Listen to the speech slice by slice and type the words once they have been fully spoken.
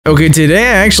Okay, today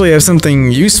I actually have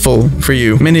something useful for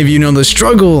you. Many of you know the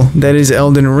struggle that is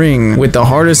Elden Ring, with the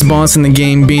hardest boss in the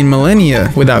game being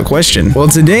Malenia, without question. Well,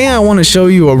 today I want to show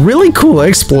you a really cool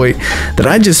exploit that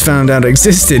I just found out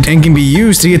existed and can be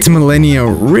used to get to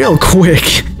Malenia real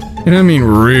quick. And I mean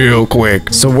real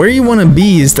quick. So where you want to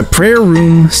be is the prayer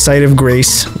room site of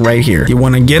grace right here. You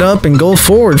want to get up and go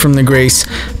forward from the grace,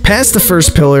 past the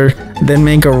first pillar, then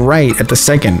make a right at the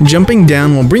second. Jumping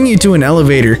down will bring you to an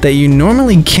elevator that you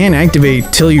normally can't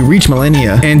activate till you reach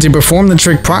Malenia. And to perform the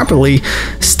trick properly,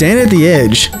 stand at the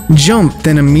edge, jump,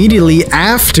 then immediately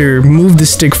after move the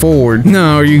stick forward.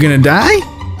 Now, are you gonna die?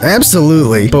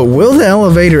 Absolutely. But will the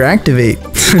elevator activate?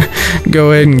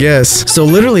 Go ahead and guess. So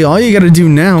literally all you gotta do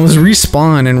now is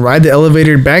respawn and ride the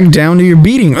elevator back down to your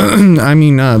beating. I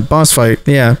mean, boss fight.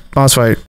 Yeah, boss fight.